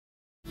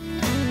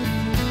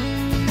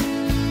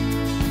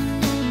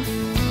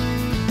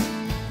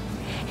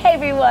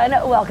everyone,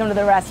 welcome to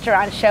the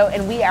Restaurant Show,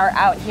 and we are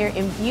out here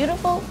in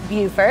beautiful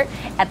Beaufort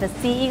at the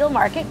Sea Eagle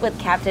Market with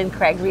Captain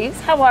Craig Reeves.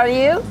 How are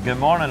you? Good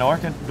morning,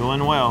 Orchid.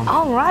 Doing well.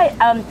 All right.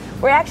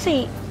 We're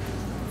actually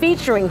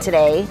featuring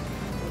today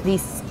the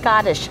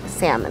Scottish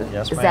salmon.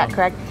 Yes, Is ma'am. that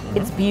correct?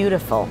 It's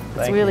beautiful. It's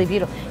Thank really you.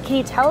 beautiful. Can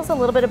you tell us a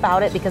little bit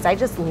about it? Because I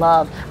just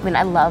love,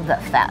 I love the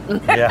fat.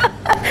 Yeah.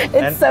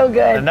 It's so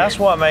good. And that's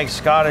what makes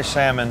Scottish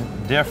salmon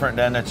different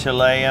than the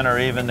Chilean or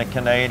even the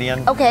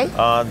Canadian. Okay.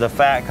 The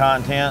fat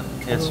content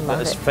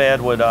is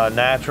fed with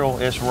natural,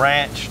 it's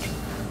ranched.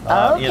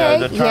 Okay, You know,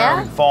 the term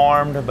yeah.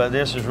 farmed, but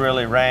this is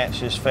really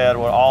ranched. It's fed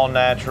with all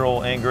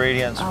natural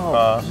ingredients.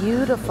 Oh,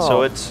 beautiful.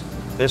 So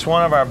it's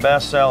one of our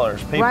best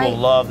sellers. People Right.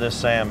 love this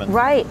salmon.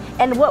 Right,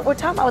 and what we're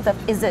talking about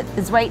with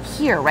is right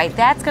here, right?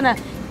 That's gonna,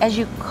 as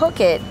you cook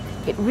it,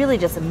 it really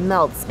just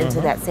melts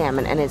into that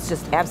salmon, and it's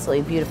just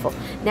absolutely beautiful.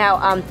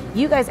 Now,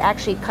 you guys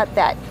actually cut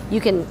that.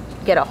 You can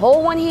get a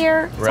whole one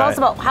here. Tell us Right.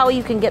 about how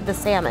you can get the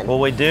salmon. Well,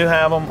 we do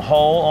have them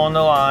whole on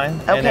the line,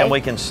 Okay. and then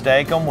we can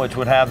steak them, which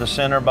would have the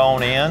center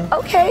bone in.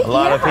 Okay, A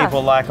lot of yeah.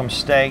 people like them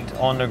staked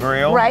on the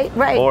grill. Right,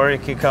 right. Or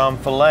it could come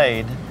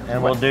filleted,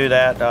 and we'll do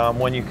that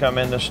when you come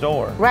in the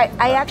store. Right,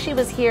 I actually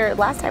was here,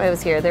 last time I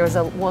was here, there was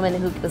a woman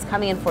who was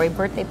coming in for a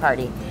birthday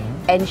party,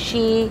 and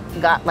she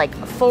got like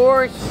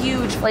 4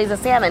 huge fillets of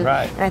salmon.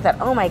 Right. And I thought,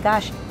 oh my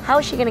gosh, how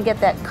is she gonna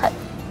get that cut?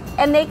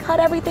 And they cut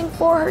everything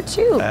for her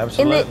too.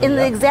 Absolutely, In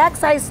the yeah. exact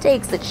size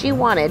steaks that she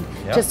wanted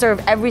to Yep.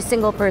 serve every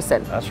single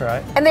person. That's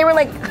right. And they were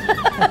like,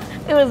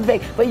 it was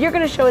big. But you're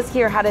gonna show us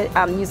here how to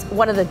use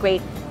one of the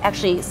great,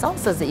 actually,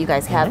 salsas that you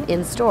guys have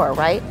in store,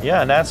 right?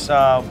 Yeah, and that's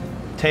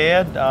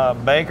Ted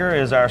Baker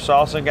is our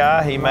salsa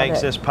guy. He makes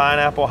it. this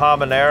pineapple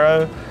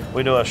habanero.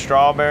 We do a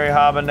strawberry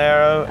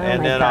habanero,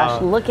 and my then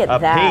gosh, look at a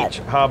that.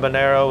 peach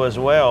habanero as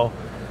well.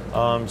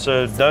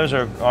 So those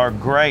are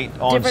great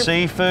on Different-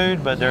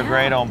 seafood, but they're Yeah.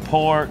 great on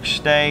pork,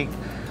 steak.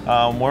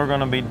 We're going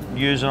to be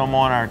using them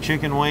on our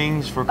chicken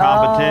wings for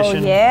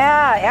competition. Oh,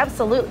 yeah,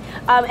 absolutely.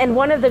 And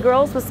one of the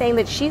girls was saying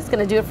that she's going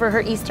to do it for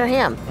her Easter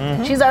ham.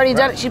 She's already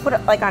done it. She put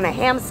it like on a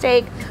ham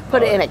steak,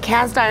 put it in a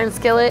cast iron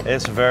skillet.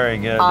 It's very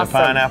good. Awesome. The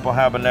pineapple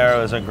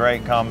habanero is a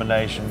great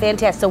combination.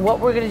 Fantastic. So what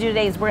we're going to do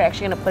today is we're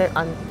actually going to put it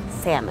on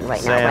salmon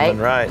right now, right? Salmon,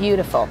 right.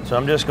 Beautiful. So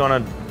I'm just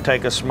going to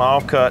take a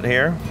small cut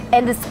here.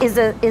 And this is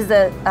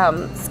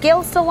the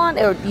scale still on,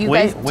 or you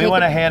guys? We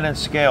went ahead and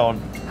scaled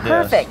this.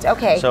 Perfect,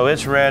 okay. So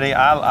it's ready.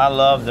 I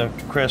love to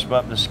crisp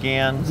up the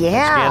skin.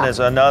 Yeah. The skin is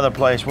another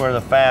place where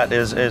the fat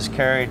is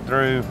carried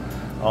through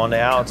on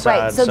the outside.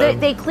 Right, so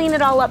they clean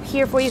it all up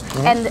here for you,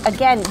 and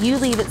again, you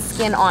leave it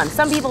skin on.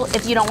 Some people,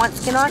 if you don't want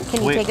skin on,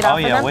 can you take it off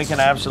for them? Oh yeah, we can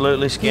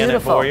absolutely skin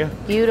Beautiful. it for you.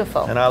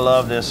 Beautiful. And I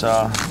love this.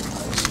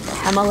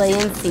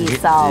 Himalayan sea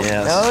salt.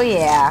 Yes. Oh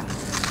yeah.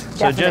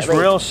 So just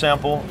Definitely. real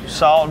simple,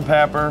 salt and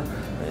pepper,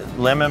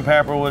 lemon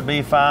pepper would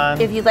be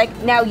fine. If you'd like,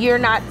 now you're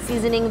not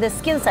seasoning the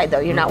skin side though.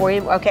 You're not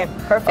worried. Okay,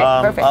 perfect,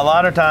 perfect. A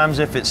lot of times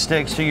if it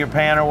sticks to your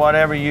pan or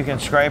whatever, you can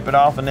scrape it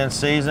off and then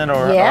season,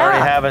 or Yeah. already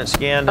have it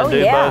skinned and Oh, do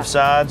yeah. both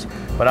sides.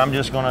 But I'm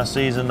just going to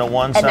season the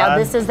one And side. now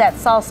this is that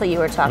salsa you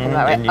were talking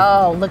about, right? and you-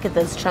 Oh, look at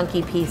those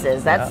chunky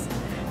pieces.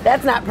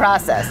 That's not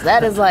processed.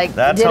 That is like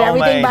That's did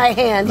homemade. everything by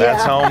hand.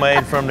 That's yeah.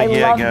 homemade from the I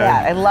get-go. love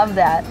that. I love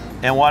that.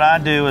 And what I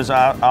do is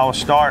I'll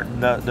start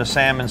the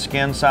salmon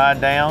skin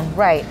side down.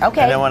 Right.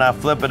 Okay. And then when I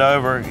flip it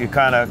over, you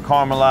kind of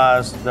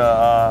caramelize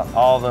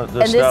all the And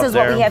stuff this is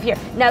there. what we have here.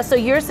 Now, so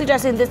you're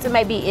suggesting this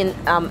might be in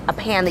a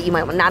pan that you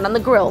might want, not on the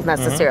grill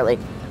necessarily.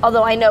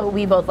 Although I know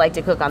we both like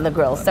to cook on the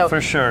grill. So For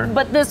sure.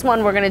 But this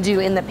one we're going to do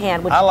in the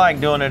pan. Which, I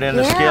like doing it in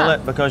the Yeah.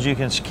 skillet because you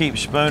can keep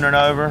spooning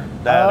over.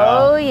 That,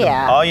 Oh,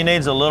 yeah. All you need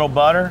is a little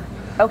butter.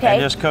 Okay.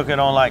 And just cook it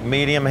on like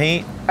medium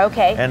heat.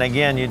 Okay. And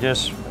again, you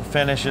just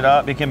finish it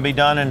up. It can be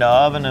done in the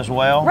oven as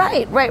well.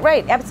 Right,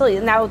 absolutely.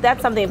 Now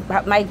that's something,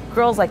 my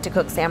girls like to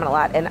cook salmon a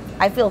lot, and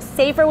I feel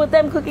safer with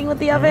them cooking with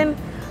the oven,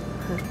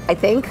 I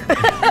think.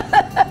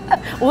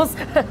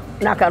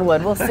 Knock on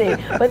wood, we'll see.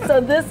 But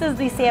so this is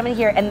the salmon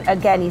here, and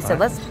again, you said,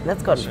 let's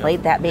go and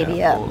plate that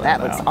baby up. pull That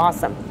that looks out.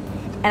 awesome.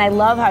 And I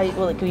love how,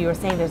 like you were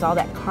saying, there's all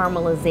that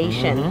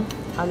caramelization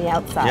on the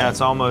outside. Yeah,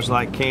 it's almost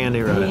like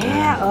candy right there.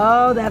 Yeah,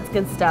 oh, that's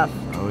good stuff.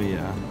 Oh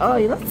yeah. Oh,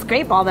 let's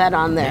scrape all that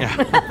on there.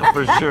 Yeah,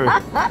 for sure.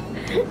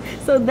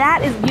 So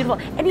that is beautiful.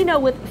 And you know,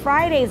 with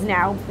Fridays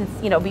now,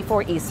 it's,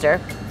 before Easter,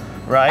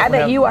 Right. I we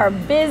bet have you are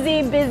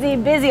busy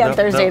on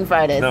Thursday and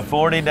Fridays. The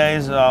 40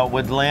 days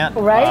with Lent.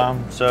 Right.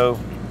 So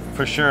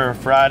for sure,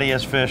 Friday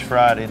is Fish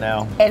Friday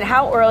now. And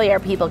how early are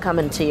people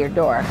coming to your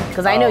door?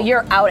 Because I know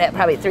you're out at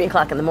probably 3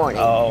 o'clock in the morning.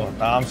 Oh,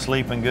 I'm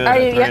sleeping good Are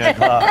at you? 3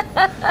 o'clock.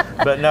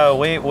 But no,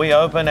 we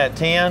open at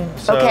 10,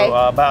 so Okay.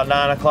 About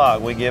 9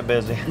 o'clock we get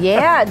busy.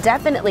 Yeah,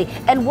 definitely.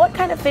 And what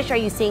kind of fish are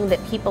you seeing that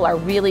people are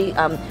really,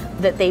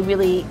 that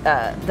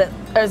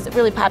is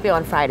really popular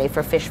on Friday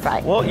for fish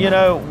fry? Well,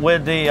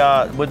 with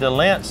the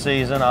Lent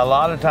season, a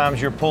lot of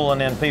times you're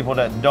pulling in people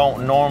that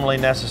don't normally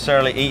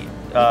necessarily eat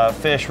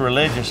fish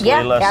religiously,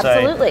 Yeah, let's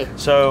absolutely. say.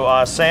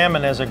 So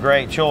salmon is a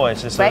great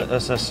choice. It's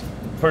a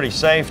pretty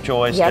safe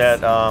choice Yes.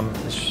 that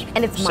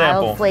And it's simple,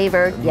 mild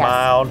flavored, yes.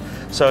 mild.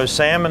 So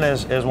salmon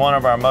is one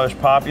of our most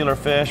popular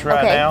fish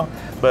right now,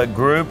 but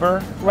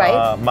grouper,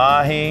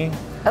 mahi,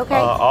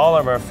 all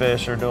of our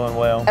fish are doing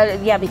well.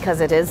 Yeah,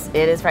 because it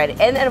is right.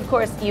 And then of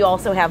course you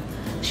also have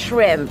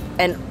shrimp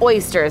and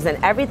oysters and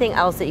everything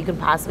else that you can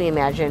possibly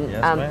imagine.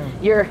 Yes,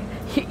 ma'am.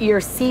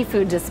 Your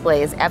seafood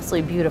display is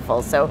absolutely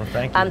beautiful. So, well,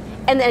 thank you.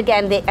 And then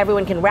again,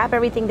 everyone can wrap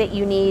everything that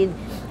you need.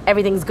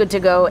 Everything's good to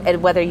go,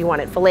 and whether you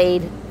want it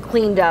filleted,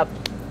 cleaned up,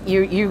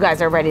 you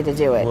guys are ready to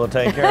do it. We'll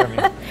take care of you.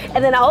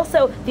 And then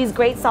also these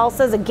great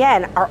salsas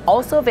again are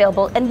also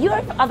available, and you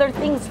have other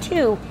things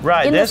too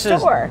in the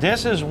store.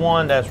 This is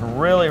one that's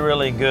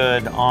really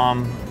good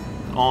on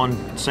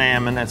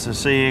salmon. That's a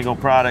Sea Eagle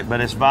product,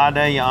 but it's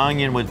Vidalia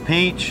onion with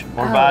peach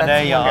or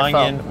Vidalia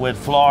onion with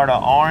Florida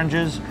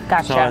oranges.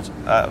 Gotcha.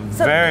 So it's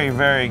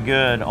very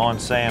good on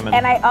salmon.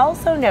 And I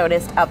also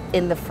noticed up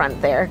in the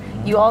front there,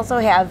 you also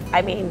have,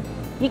 I mean,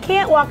 you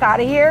can't walk out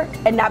of here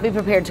and not be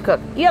prepared to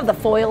cook. You have the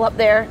foil up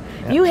there.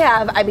 Yep. You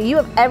have, you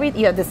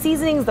have the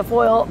seasonings, the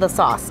foil, the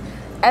sauce,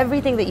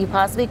 everything that you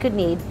possibly could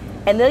need,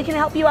 and they can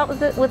help you out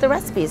with the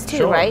recipes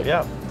too, right?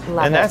 Yeah.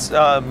 Love and it.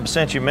 that's,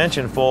 since you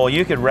mentioned foil,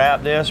 you could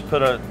wrap this,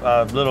 put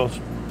a little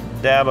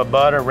dab of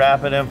butter,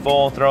 wrap it in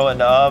foil, throw it in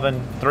the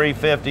oven,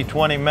 350,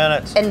 20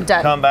 minutes, and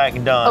done. Come back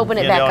and done. Open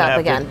it back up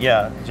again.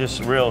 Yeah,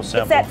 just real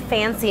simple. It's that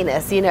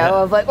fanciness,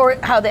 of like, or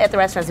how at the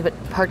restaurants you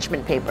put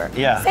parchment paper.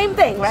 Yeah. Same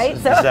thing, right?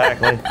 So,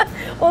 exactly.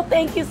 Well,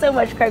 thank you so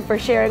much, Craig, for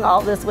sharing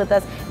all this with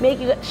us. Make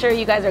sure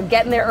you guys are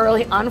getting there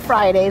early on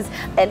Fridays,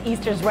 and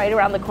Easter's right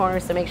around the corner,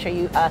 so make sure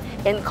you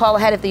and call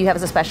ahead if you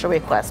have a special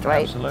request,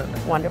 right?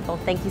 Absolutely. Wonderful.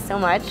 Thank you so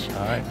much. All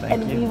right,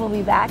 thank you. And we will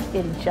be back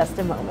in just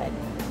a moment.